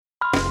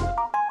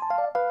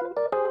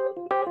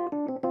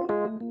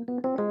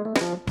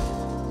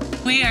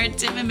We are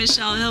Tim and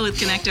Michelle Hill with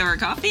Connect Over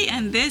Coffee,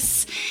 and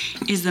this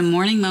is the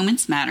Morning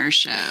Moments Matter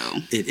show.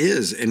 It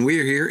is, and we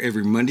are here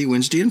every Monday,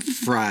 Wednesday, and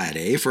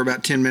Friday for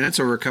about 10 minutes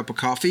over a cup of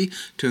coffee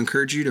to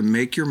encourage you to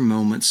make your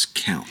moments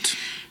count.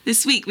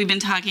 This week, we've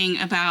been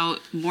talking about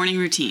morning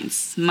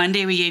routines.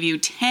 Monday, we gave you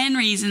 10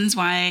 reasons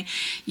why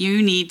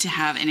you need to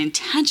have an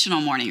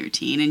intentional morning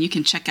routine, and you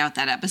can check out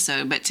that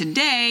episode. But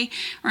today,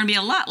 we're going to be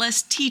a lot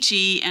less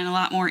teachy and a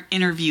lot more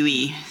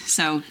interviewee.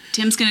 So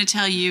Tim's going to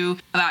tell you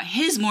about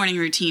his morning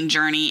routine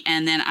journey,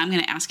 and then I'm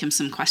going to ask him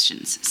some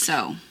questions.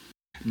 So,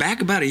 back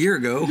about a year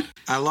ago,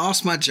 I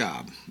lost my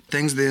job.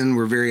 Things then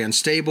were very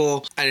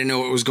unstable. I didn't know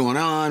what was going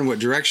on, what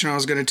direction I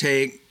was going to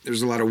take. There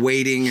was a lot of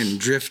waiting and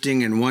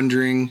drifting and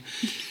wondering.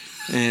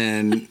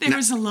 And there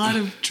was a lot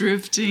of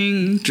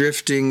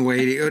drifting,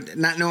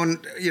 waiting, not knowing,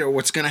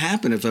 what's going to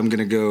happen if I'm going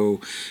to go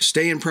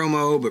stay in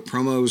promo, but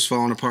promo was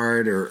falling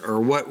apart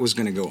or what was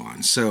going to go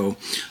on. So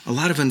a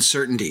lot of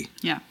uncertainty.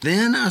 Yeah.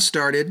 Then I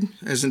started,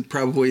 as in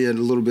probably a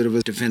little bit of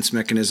a defense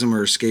mechanism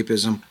or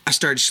escapism, I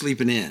started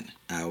sleeping in.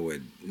 I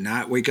would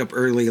not wake up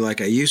early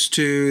like I used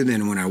to.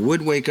 Then when I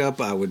would wake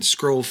up, I would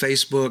scroll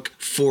Facebook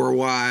for a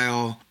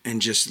while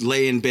and just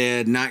lay in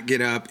bed, not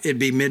get up. It'd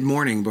be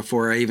mid-morning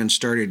before I even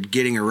started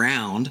getting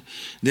around.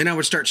 Then I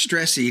would start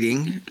stress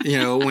eating,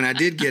 when I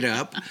did get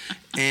up,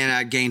 and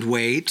I gained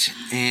weight.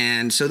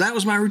 And so that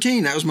was my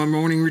routine. That was my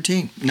morning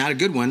routine. Not a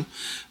good one.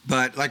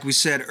 But like we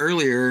said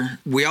earlier,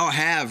 we all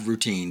have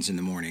routines in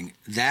the morning.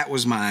 That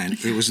was mine.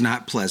 It was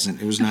not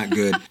pleasant. It was not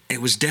good.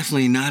 It was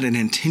definitely not an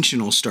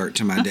intentional start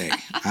to my day.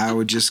 I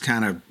would just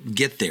kind of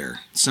get there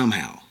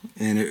somehow,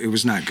 and it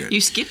was not good.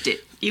 You skipped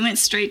it. You went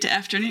straight to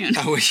afternoon.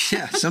 Oh,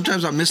 yeah.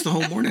 Sometimes I missed the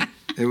whole morning.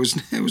 It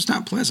was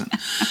not pleasant.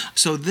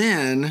 So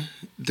then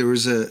there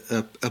was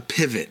a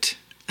pivot.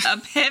 A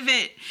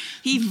pivot.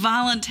 He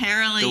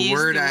voluntarily used the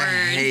word I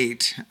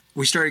hate.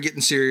 We started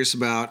getting serious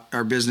about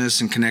our business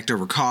and Connect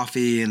Over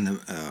Coffee and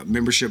the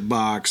membership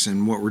box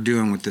and what we're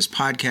doing with this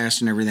podcast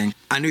and everything.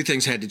 I knew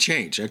things had to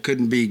change. I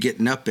couldn't be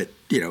getting up at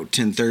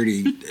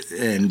 10:30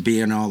 and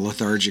being all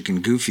lethargic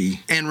and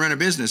goofy and run a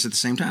business at the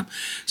same time.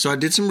 So I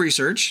did some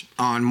research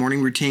on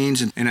morning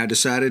routines and I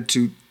decided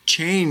to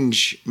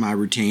change my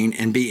routine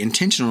and be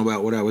intentional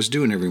about what I was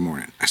doing every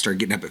morning. I started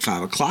getting up at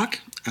 5 o'clock.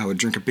 I would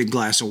drink a big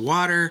glass of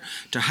water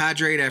to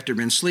hydrate after I'd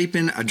been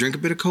sleeping. I'd drink a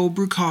bit of cold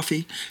brew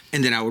coffee,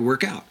 and then I would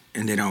work out.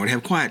 And then I would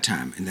have quiet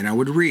time, and then I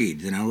would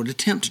read. Then I would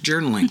attempt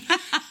journaling.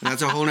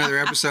 That's a whole other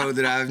episode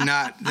that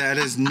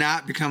has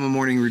not become a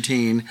morning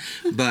routine,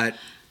 but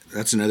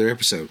that's another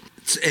episode.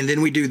 And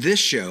then we do this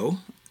show.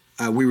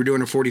 We were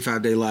doing a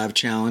 45-day live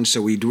challenge,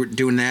 so we were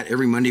doing that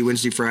every Monday,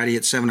 Wednesday, Friday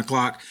at 7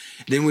 o'clock.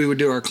 Then we would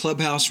do our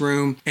clubhouse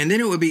room, and then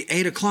it would be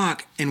 8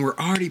 o'clock, and we're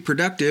already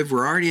productive.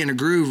 We're already in a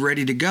groove,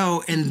 ready to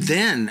go, and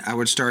then I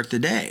would start the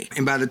day.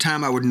 And by the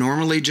time I would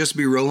normally just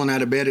be rolling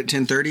out of bed at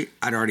 10:30,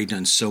 I'd already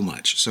done so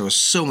much,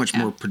 so much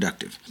more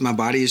productive. My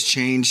body has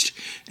changed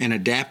and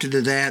adapted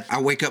to that.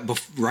 I wake up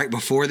right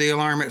before the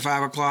alarm at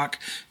 5 o'clock,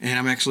 and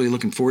I'm actually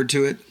looking forward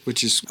to it,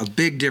 which is a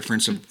big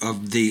difference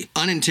of the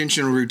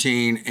unintentional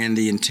routine and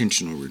the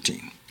intentional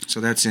routine. So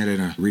that's it in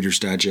a Reader's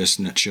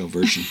Digest nutshell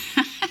version.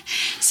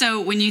 So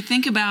when you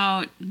think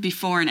about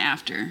before and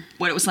after,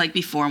 what it was like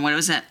before and what it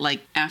was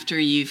like after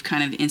you've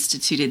kind of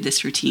instituted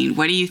this routine,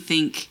 what do you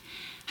think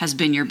has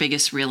been your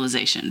biggest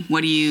realization?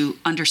 What do you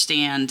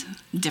understand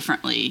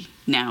differently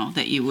now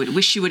that you would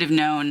wish you would have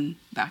known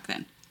back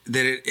then?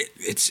 That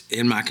it's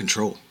in my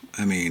control.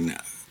 I mean,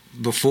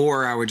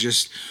 before I would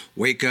just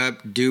wake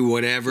up, do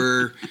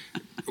whatever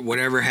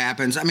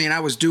happens. I mean, I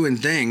was doing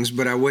things,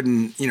 but I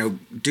wouldn't,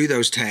 do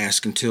those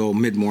tasks until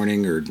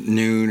mid-morning or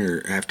noon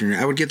or afternoon.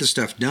 I would get the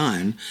stuff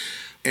done,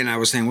 and I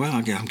was saying, well,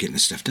 I'm getting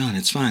this stuff done.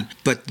 It's fine.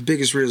 But the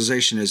biggest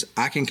realization is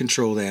I can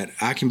control that.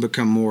 I can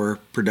become more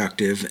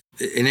productive,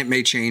 and it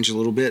may change a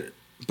little bit,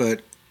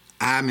 but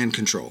I'm in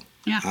control.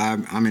 Yeah.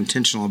 I'm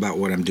intentional about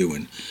what I'm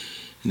doing,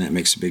 and that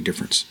makes a big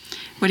difference.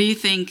 What do you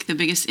think the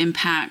biggest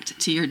impact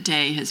to your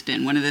day has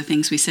been? One of the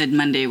things we said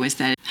Monday was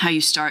that how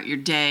you start your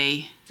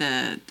day,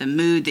 the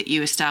mood that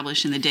you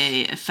establish in the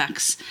day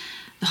affects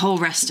the whole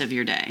rest of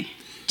your day.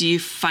 Do you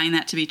find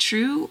that to be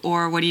true,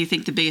 or what do you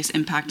think the biggest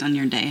impact on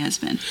your day has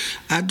been?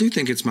 I do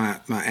think it's my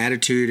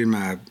attitude and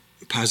my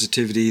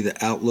positivity, the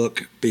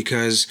outlook,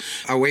 because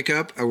I wake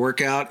up, I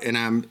work out, and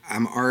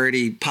I'm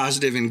already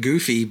positive and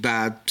goofy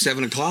by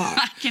 7 o'clock.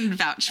 I can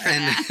vouch for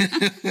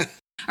that.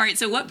 All right,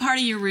 so what part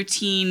of your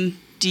routine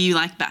do you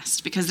like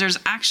best? Because there's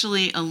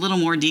actually a little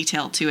more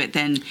detail to it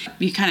than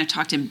you kind of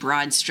talked in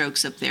broad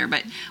strokes up there.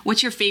 But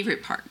what's your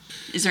favorite part?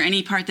 Is there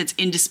any part that's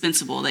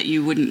indispensable that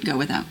you wouldn't go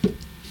without?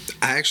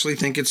 I actually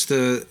think it's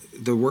the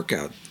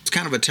workout. It's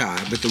kind of a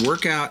tie, but the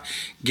workout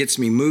gets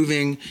me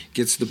moving,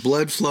 gets the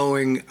blood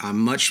flowing.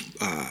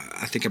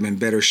 I think I'm in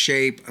better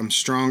shape. I'm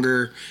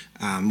stronger,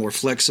 more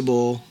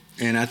flexible.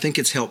 And I think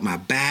it's helped my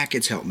back,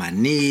 it's helped my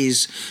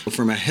knees.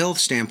 From a health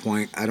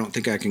standpoint, I don't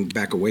think I can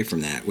back away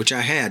from that, which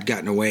I had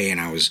gotten away, and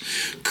I was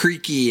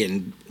creaky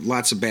and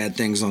lots of bad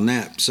things on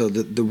that. So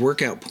the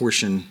workout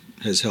portion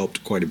has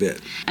helped quite a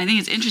bit. I think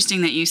it's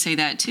interesting that you say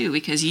that too,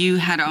 because you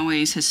had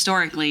always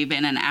historically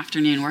been an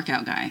afternoon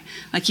workout guy.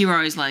 Like you were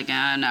always like,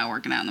 I'm not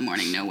working out in the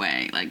morning, no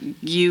way. Like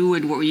you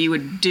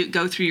would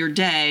go through your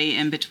day,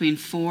 and between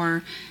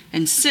 4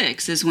 and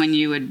 6 is when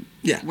you would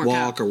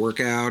walk or work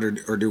out or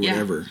do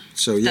whatever.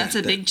 So that's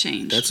a big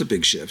change. That's a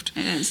big shift.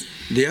 It is.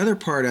 The other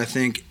part I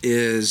think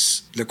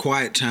is the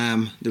quiet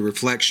time, the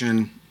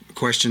reflection,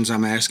 questions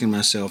I'm asking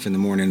myself in the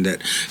morning,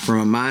 that from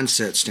a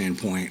mindset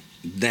standpoint,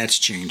 that's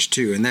changed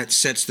too, and that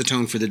sets the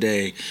tone for the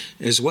day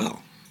as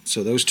well.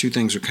 So those two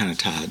things are kind of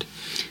tied.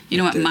 You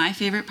know what my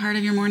favorite part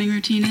of your morning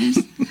routine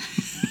is?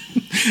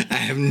 I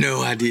have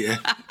no idea.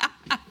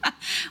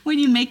 When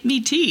you make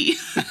me tea.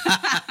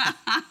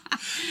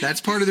 That's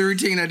part of the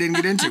routine I didn't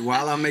get into.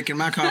 While I'm making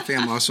my coffee,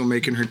 I'm also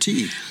making her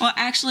tea. Well,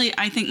 actually,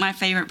 I think my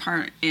favorite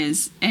part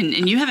is, and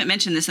you haven't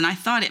mentioned this, and I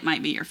thought it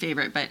might be your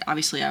favorite, but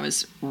obviously I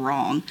was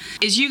wrong,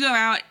 is you go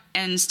out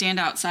and stand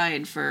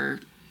outside for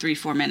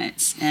 3-4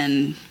 minutes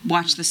and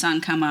watch the sun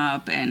come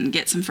up and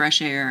get some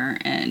fresh air.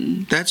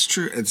 And that's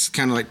true. It's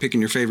kind of like picking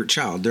your favorite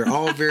child. They're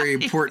all very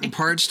important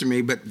parts to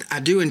me, but I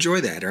do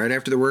enjoy that. Right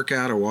after the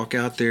workout, I walk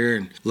out there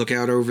and look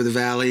out over the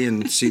valley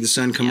and see the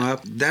sun come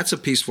up. That's a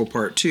peaceful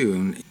part too,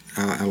 and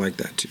I like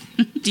that too.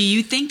 Do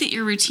you think that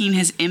your routine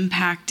has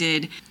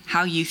impacted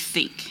how you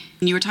think?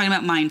 You were talking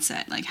about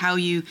mindset, like how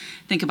you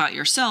think about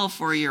yourself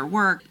or your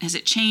work. Has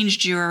it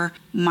changed your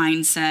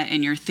mindset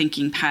and your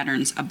thinking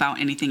patterns about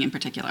anything in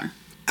particular?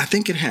 I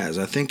think it has.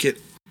 I think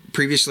it.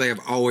 Previously,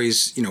 I've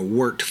always,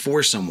 worked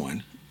for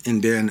someone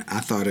and been, I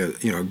thought,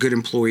 a good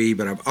employee.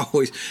 But I've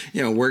always,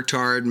 worked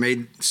hard,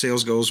 made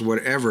sales goals,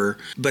 whatever.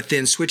 But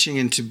then switching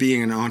into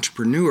being an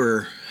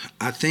entrepreneur,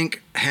 I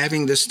think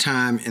having this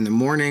time in the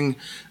morning,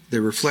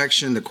 the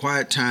reflection, the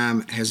quiet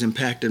time has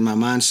impacted my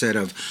mindset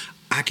of,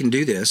 I can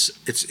do this.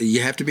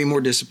 You have to be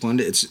more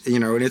disciplined. And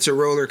it's a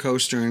roller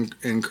coaster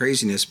and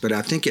craziness, but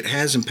I think it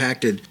has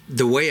impacted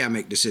the way I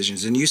make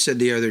decisions. And you said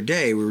the other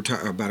day, we were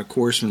talking about a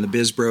course from the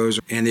Biz Bros,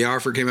 and the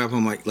offer came up.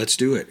 I'm like, let's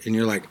do it. And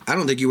you're like, I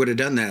don't think you would have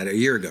done that a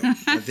year ago.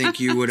 I think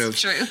you would have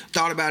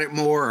thought about it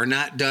more or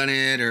not done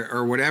it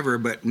or whatever.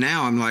 But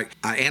now I'm like,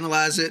 I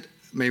analyze it.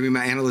 Maybe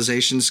my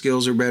analyzation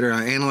skills are better.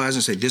 I analyze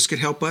and say, this could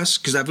help us.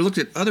 Because I've looked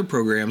at other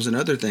programs and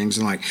other things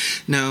and like,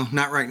 no,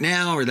 not right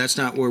now, or that's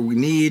not where we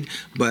need.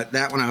 But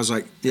that one I was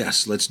like,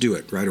 yes, let's do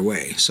it right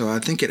away. So I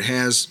think it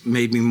has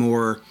made me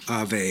more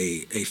of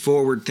a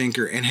forward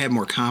thinker and have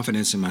more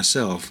confidence in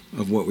myself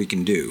of what we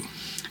can do.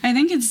 I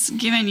think it's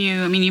given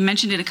you, you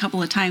mentioned it a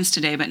couple of times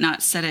today, but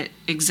not said it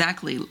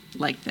exactly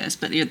like this.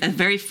 But the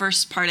very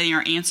first part of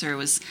your answer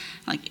was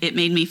like, it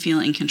made me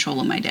feel in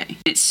control of my day.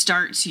 It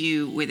starts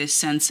you with a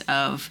sense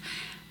of,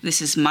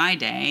 this is my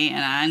day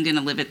and I'm going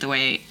to live it the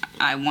way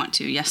I want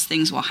to. Yes,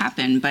 things will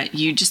happen, but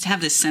you just have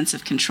this sense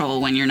of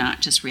control when you're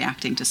not just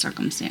reacting to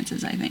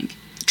circumstances, I think.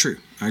 True.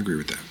 I agree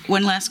with that.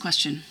 One last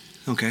question.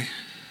 Okay.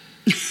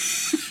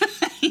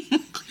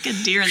 A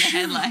deer in the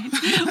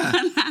headlights.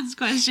 One last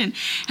question.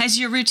 Has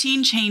your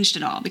routine changed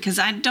at all? Because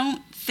I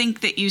don't think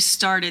that you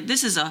started,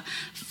 this is a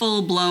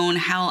full-blown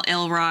Hal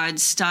Elrod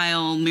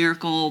style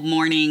miracle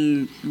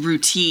morning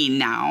routine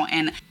now,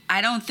 and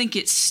I don't think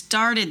it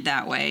started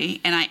that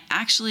way. And I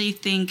actually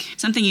think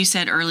something you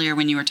said earlier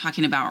when you were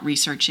talking about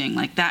researching,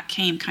 like that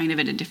came kind of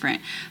at a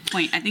different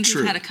point. I think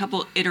you've had a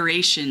couple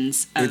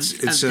iterations of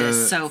this.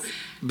 So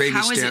baby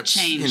how has steps, it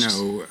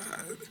changed?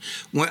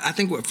 I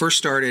think what first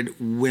started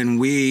when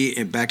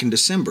back in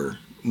December,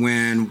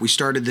 when we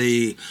started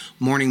the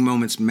Morning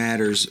Moments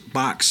Matters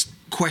box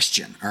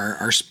question,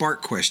 our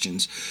Spark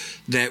questions,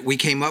 that we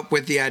came up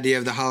with the idea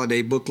of the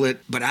holiday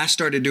booklet, but I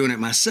started doing it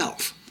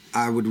myself.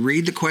 I would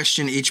read the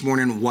question each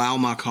morning while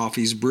my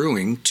coffee's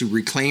brewing to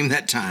reclaim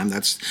that time.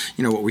 That's,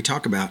 what we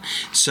talk about.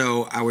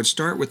 So I would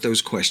start with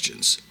those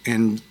questions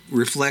and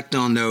reflect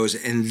on those.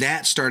 And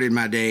that started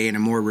my day in a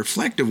more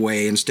reflective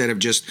way instead of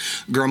just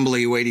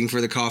grumbly waiting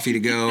for the coffee to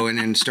go and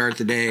then start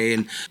the day.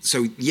 And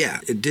so,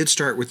 it did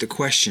start with the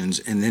questions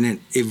and then it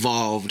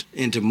evolved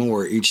into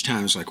more each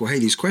time. It's like, well, hey,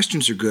 these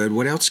questions are good.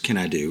 What else can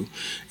I do?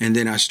 And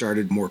then I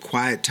started more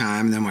quiet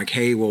time. And then I'm like,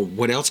 hey, well,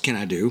 what else can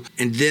I do?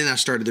 And then I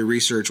started the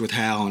research with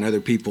Hal and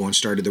other people and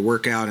started the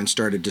workout and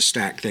started to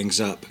stack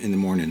things up in the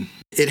morning.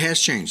 It has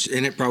changed,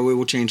 and it probably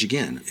will change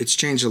again. It's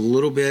changed a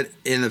little bit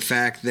in the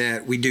fact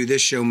that we do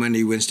this show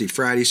Monday, Wednesday,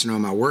 Friday, so now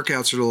my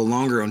workouts are a little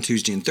longer on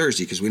Tuesday and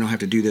Thursday because we don't have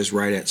to do this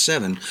right at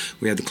 7.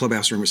 We have the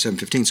clubhouse room at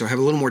 7:15, so I have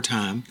a little more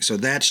time. So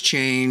that's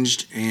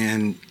changed,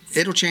 and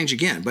it'll change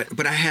again,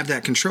 but I have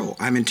that control.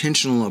 I'm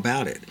intentional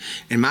about it.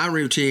 And my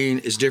routine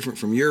is different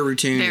from your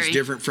routine. It's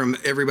different from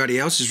everybody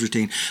else's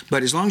routine.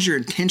 But as long as you're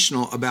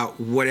intentional about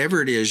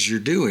whatever it is you're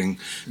doing,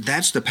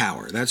 that's the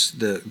power. That's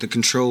the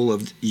control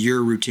of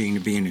your routine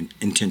of being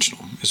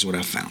intentional is what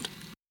I've found.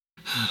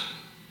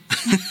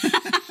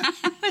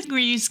 Were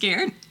you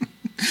scared?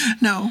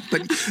 No,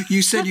 but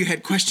you said you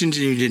had questions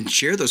and you didn't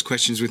share those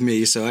questions with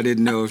me, so I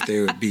didn't know if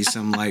there would be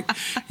some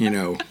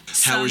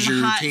how was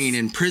your routine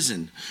in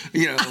prison,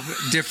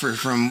 differ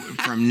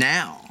from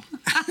now?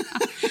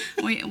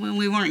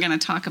 we weren't going to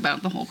talk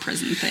about the whole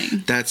prison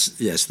thing. That's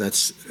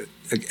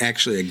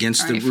actually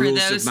against the All right,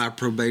 rules of my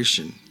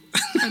probation.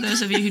 For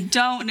those of you who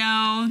don't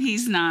know,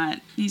 he's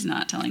not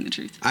telling the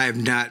truth. I have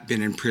not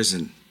been in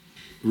prison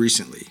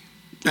recently,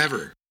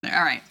 ever.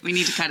 All right, we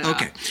need to cut it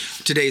off. Okay.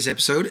 Today's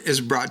episode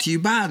is brought to you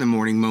by the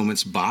Morning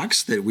Moments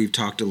box that we've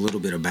talked a little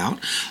bit about.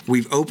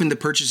 We've opened the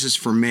purchases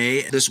for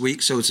May this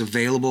week, so it's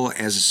available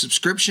as a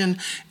subscription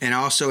and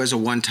also as a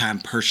one-time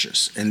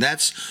purchase. And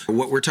that's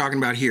what we're talking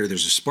about here.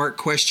 There's a spark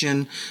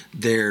question,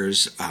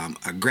 there's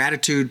a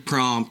gratitude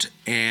prompt,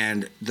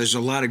 and there's a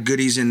lot of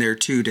goodies in there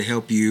too to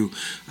help you.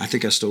 I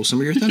think I stole some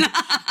of your thunder,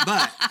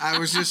 but I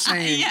was just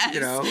saying,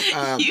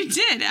 yes, you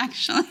did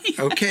actually.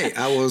 Okay,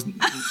 I will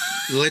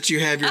let you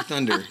have your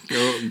thunder.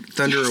 Go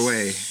thunder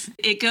away.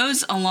 It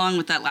goes along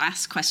with that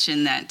last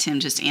question that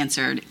Tim just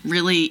answered,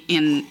 really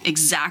in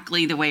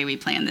exactly the way we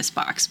plan this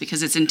box,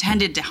 because it's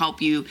intended to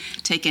help you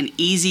take an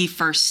easy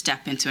first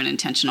step into an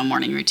intentional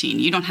morning routine.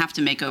 You don't have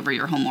to make over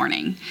your whole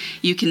morning.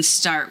 You can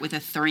start with a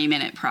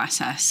 3-minute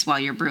process while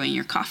you're brewing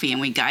your coffee,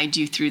 and we guide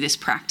you through this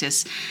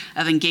practice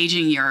of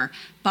engaging your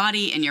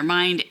body and your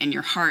mind and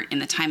your heart in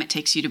the time it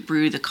takes you to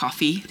brew the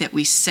coffee that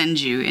we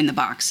send you in the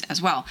box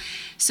as well.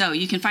 So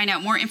you can find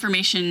out more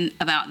information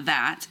about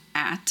that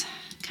at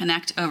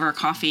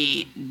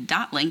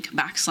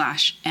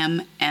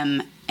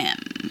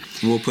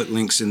connectovercoffee.link/MMM. We'll put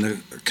links in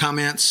the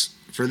comments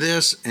for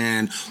this,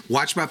 and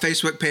watch my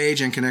Facebook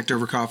page and Connect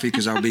Over Coffee,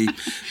 because I'll be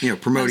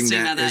promoting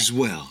that as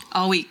well.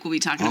 All week we'll be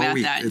talking about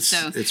that.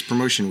 It's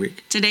promotion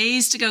week.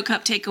 Today's To-Go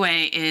Cup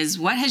takeaway is,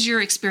 what has your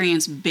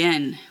experience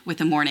been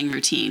with a morning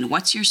routine?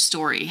 What's your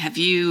story? Have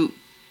you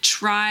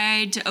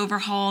tried to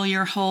overhaul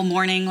your whole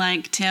morning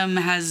like Tim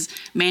has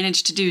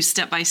managed to do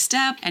step by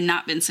step and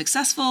not been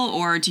successful?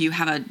 Or do you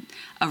have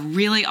a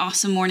really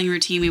awesome morning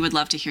routine? We would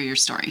love to hear your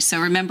story.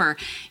 So remember,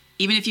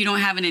 even if you don't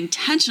have an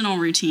intentional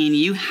routine,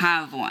 you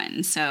have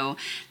one. So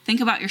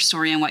think about your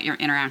story and what your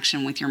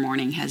interaction with your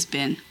morning has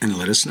been. And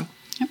let us know.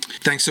 Yep.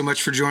 Thanks so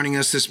much for joining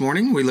us this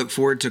morning. We look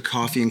forward to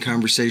coffee and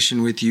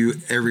conversation with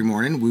you every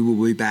morning. We will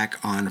be back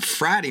on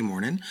Friday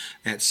morning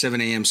at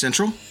 7 a.m.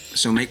 Central,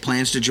 so make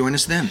plans to join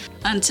us then.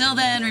 Until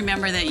then,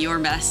 remember that your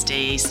best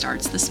day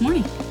starts this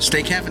morning.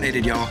 Stay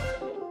caffeinated, y'all.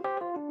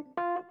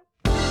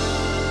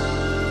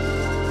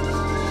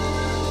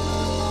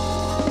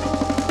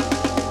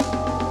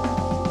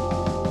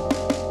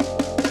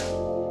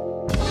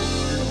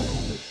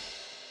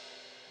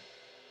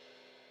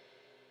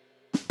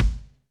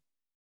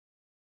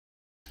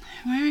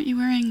 Why aren't you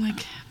wearing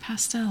like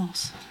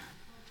pastels?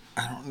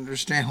 I don't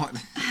understand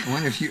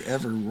when have you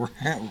ever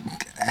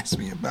asked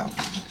me about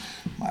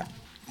my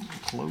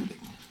clothing?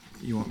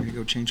 You want me to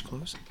go change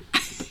clothes?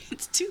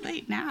 It's too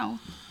late now.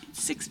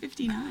 It's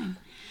 6:59.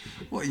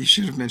 Well, you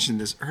should have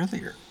mentioned this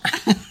earlier.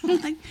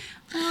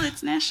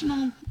 It's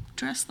National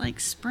Dress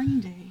Like Spring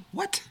Day.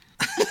 What?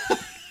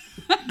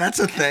 That's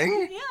a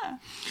thing? Yeah.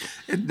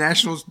 It's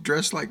National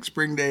Dress Like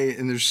Spring Day,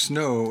 and there's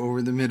snow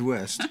over the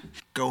Midwest.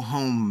 Go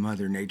home,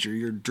 Mother Nature.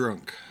 You're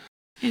drunk.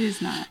 It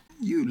is not.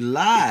 You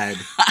lied.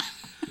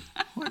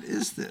 What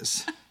is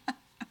this?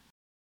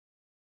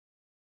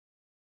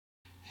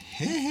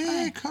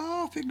 Hey,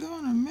 coffee,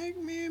 gonna make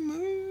me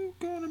move,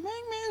 gonna make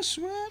me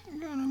sweat,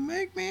 gonna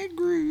make me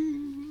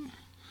groove.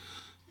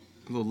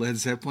 A little Led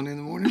Zeppelin in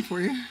the morning for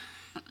you?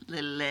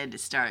 Little lead to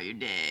start your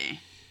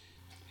day.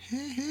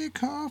 Hey,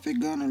 coffee,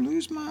 gonna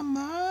lose my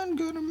mind,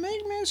 gonna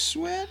make me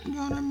sweat,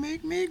 gonna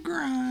make me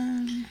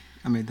grind.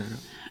 I made that up.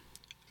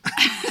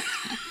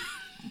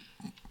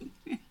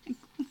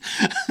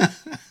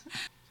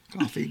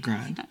 Coffee,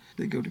 grind,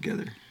 they go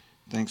together.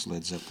 Thanks,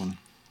 Led Zeppelin.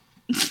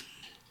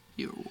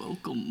 You're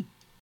welcome.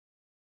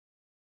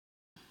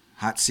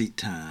 Hot seat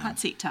time. Hot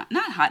seat time.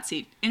 Not hot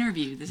seat.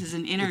 Interview. This is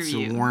an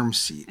interview. It's a warm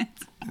seat.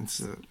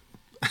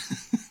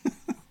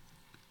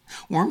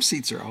 Warm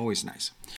seats are always nice.